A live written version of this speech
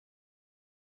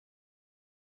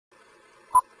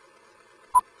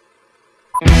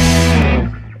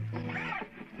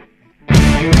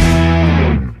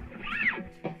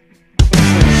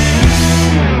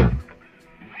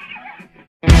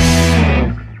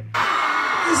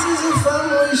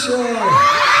Show.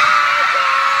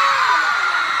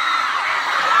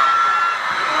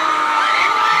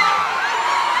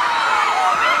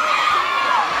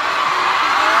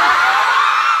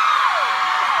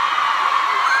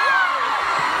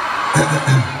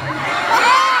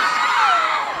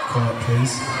 Quiet,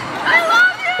 please.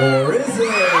 Or is it?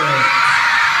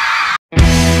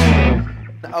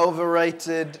 An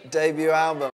overrated debut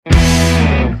album.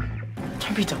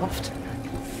 Don't be daft.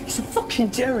 He's a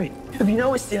fucking Jerry. Have you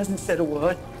noticed he hasn't said a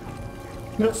word?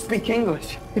 He doesn't speak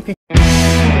English. If he...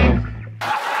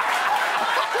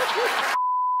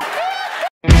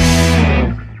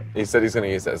 He said he's going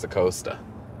to use it as a coaster.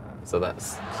 So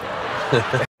that's...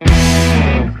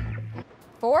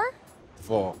 4?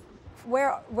 4.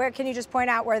 Where can you just point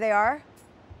out where they are?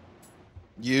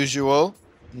 Usual,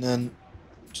 and then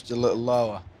just a little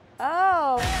lower.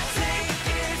 Oh.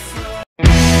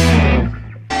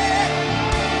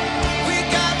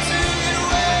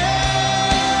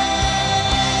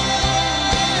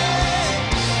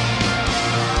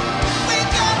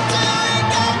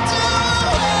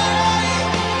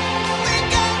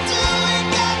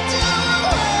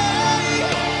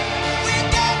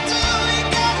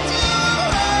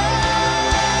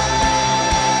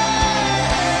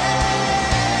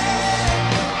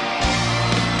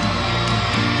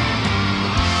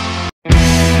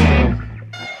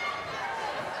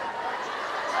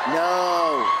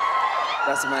 No!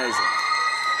 That's amazing.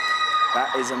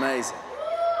 That is amazing.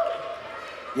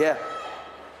 Yeah.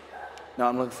 No,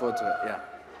 I'm looking forward to it, yeah.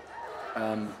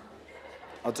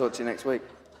 I'll talk to you next week.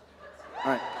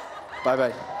 All right.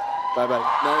 Bye-bye. Bye-bye.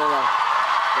 No.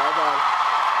 Bye-bye.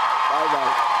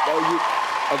 Bye-bye. No, you...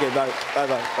 Okay, bye.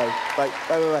 Bye-bye.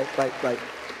 Bye. Bye.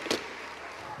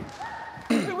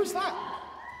 Who was that?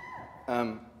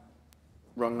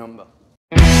 Wrong number.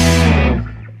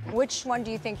 Which one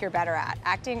do you think you're better at?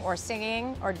 Acting or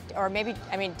singing or maybe,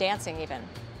 I mean, dancing even?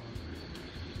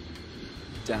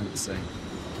 Dancing.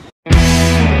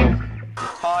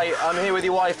 Hi, I'm here with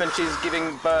your wife and she's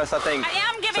giving birth, I think. I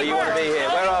am giving birth. So you want to be here.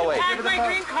 Where are we? Pack my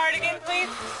green cardigan, please.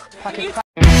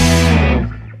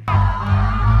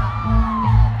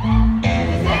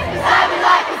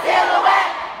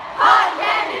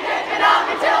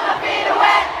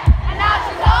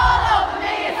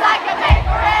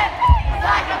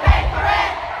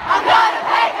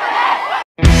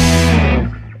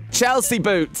 Chelsea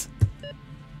boot!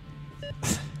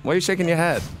 Why are you shaking your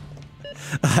head?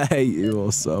 I hate you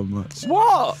all so much.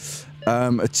 What?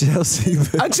 A Chelsea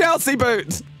boot. A Chelsea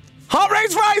boot! Heart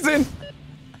rate's rising!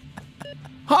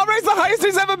 Heart rate's the highest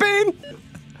it's ever been!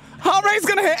 Heart rate's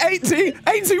gonna hit 80,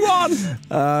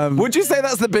 81! Would you say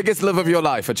that's the biggest love of your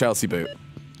life, a Chelsea boot?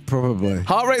 Probably.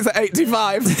 Heart rate's at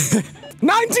 85.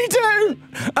 92!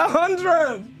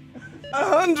 100!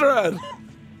 100!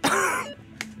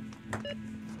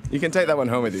 You can take that one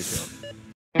home with you, Sean.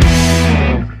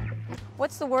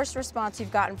 What's the worst response you've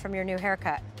gotten from your new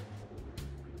haircut?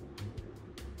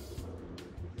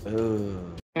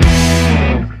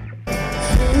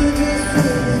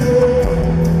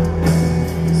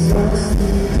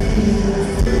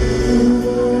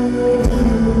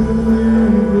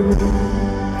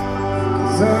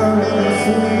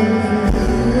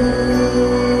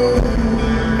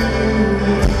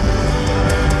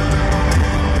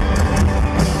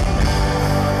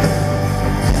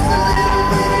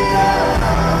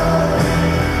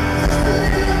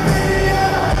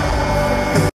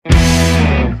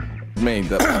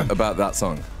 About that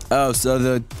song. Oh, so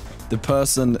the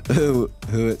person who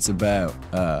it's about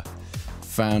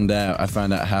found out. I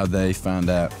found out how they found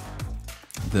out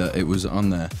that it was on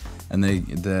there, and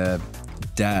their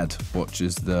dad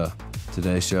watches the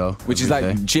Today Show, which is like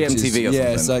GMTV or something.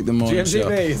 Yeah, it's like the morning show.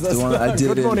 GMTV. The one that I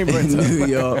did in New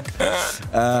York.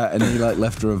 And he like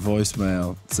left her a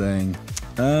voicemail saying,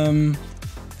 "I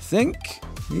think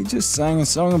he just sang a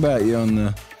song about you on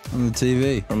the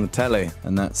TV, on the telly,"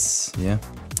 and that's yeah.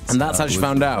 And that's how she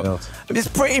found out. It's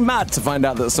pretty mad to find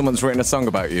out that someone's written a song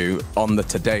about you on the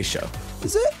Today Show.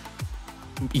 Is it?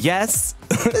 Yes.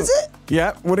 Is it?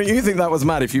 Yeah. Wouldn't you think that was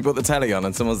mad if you put the telly on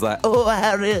and someone's like, "Oh,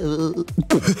 Harry."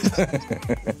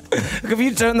 If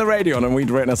you turned the radio on and we'd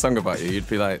written a song about you, you'd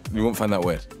be like, you wouldn't find that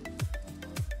weird.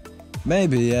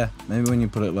 Maybe, yeah. Maybe when you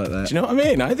put it like that. Do you know what I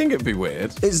mean? I think it'd be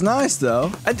weird. It's nice,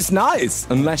 though. It's nice,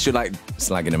 unless you're like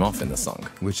slagging him off in the song.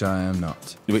 Which I am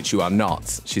not. Which you are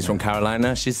not. She's from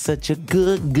Carolina. She's such a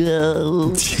good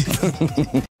girl.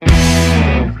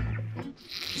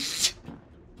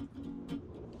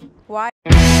 Why?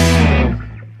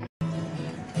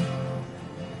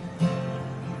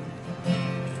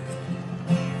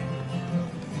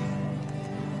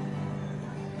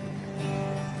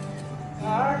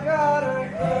 All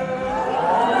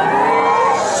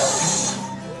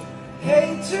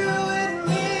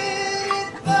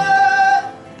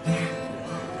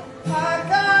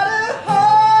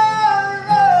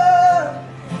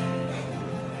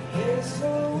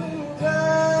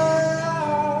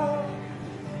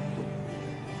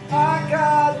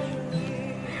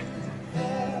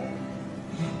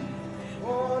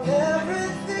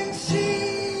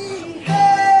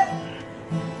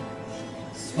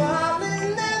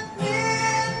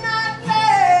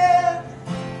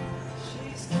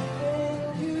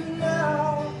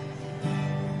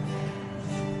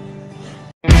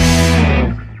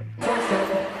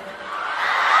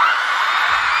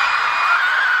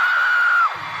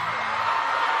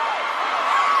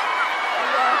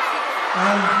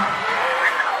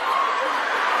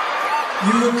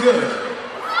so good.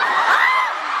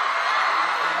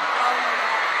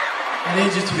 I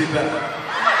need you to be better.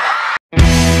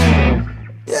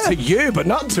 Yeah. To you, but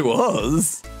not to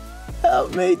us.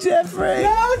 Help me, Jeffrey.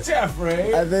 No,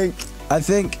 Jeffrey. I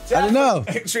think, I don't know.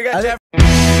 Should we get Jeffrey?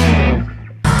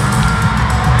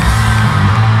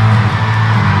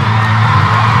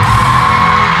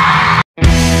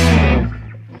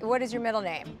 What is your middle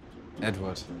name?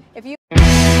 Edward. If you.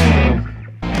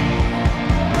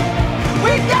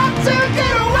 We got to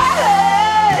get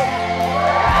away!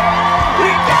 We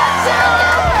got to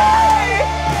get away!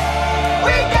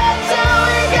 We got to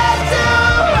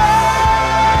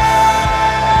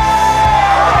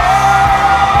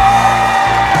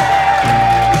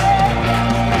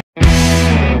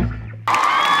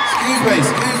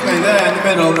Excuse me, there in the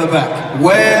middle of the back.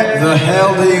 Where the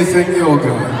hell do you think you're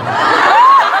going?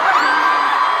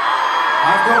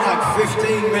 I've got like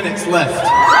 15 minutes left.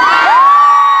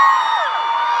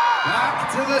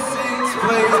 Back to the seats,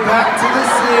 please. Back to the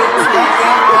seats.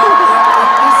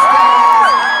 Up the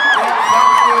stairs.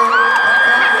 Thank you.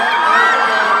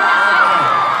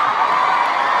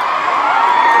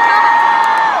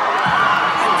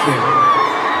 Thank you.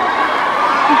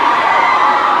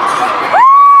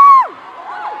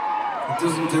 It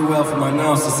doesn't do well for my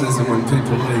narcissism when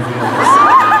people leave.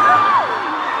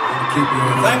 Keep you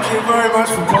in. Thank you very much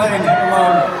for playing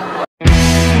along.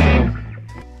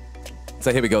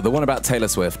 So here we go, the one about Taylor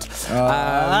Swift.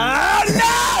 No!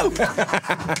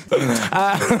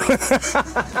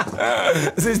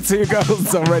 This is Two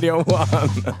Girls on Radio 1.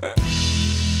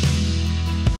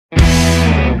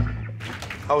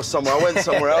 I was somewhere. I went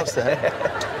somewhere else then.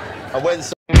 I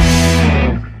went.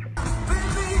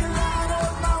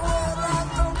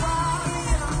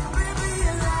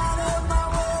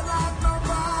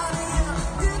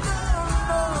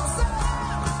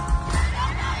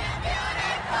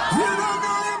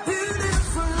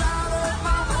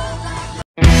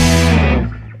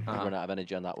 Run out of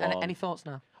energy on that one. Any thoughts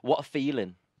now? What a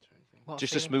feeling.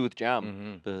 Just a smooth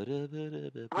jam.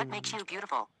 What makes you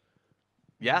beautiful?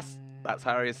 Yes, that's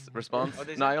Harry's response.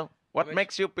 Niall, what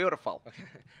makes you beautiful?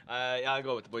 Yeah, I'll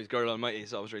go with the boys. Girl Almighty,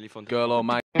 so it was really fun. Girl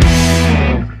Almighty.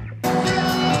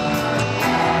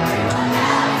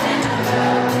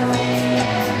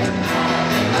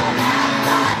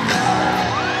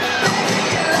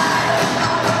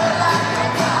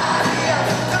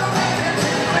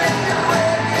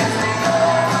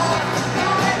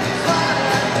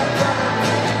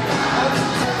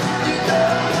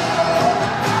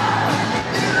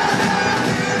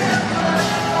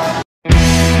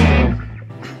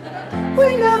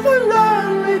 We never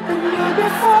learned we've been here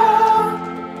before.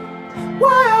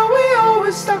 Why are we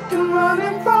always stuck and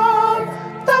running from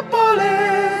the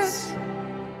bullets?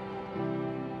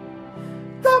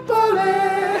 The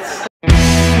bullets.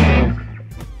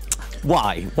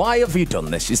 Why? Why have you done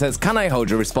this? She says, can I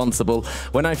hold you responsible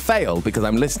when I fail because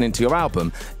I'm listening to your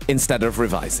album instead of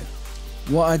revising?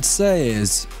 What I'd say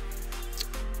is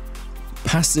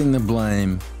passing the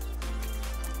blame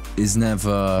is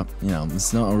never,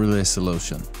 it's not really a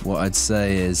solution. What I'd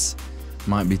say is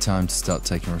might be time to start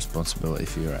taking responsibility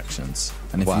for your actions.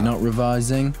 And if you're not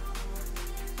revising,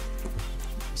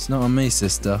 it's not on me,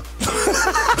 sister.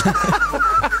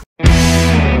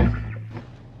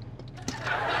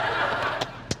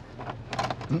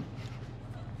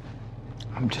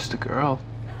 I'm just a girl.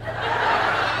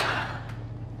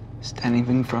 Standing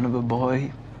in front of a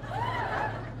boy.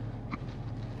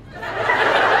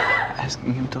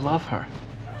 Asking him to love her.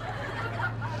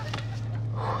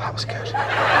 Oh, that was good.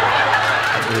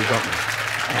 That really got me.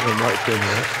 That went right through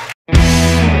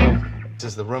me.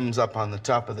 As the room's up on the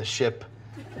top of the ship,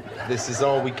 this is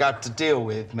all we got to deal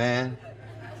with, man.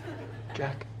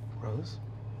 Jack, Rose?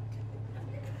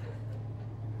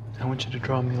 I want you to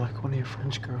draw me like one of your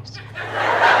French girls.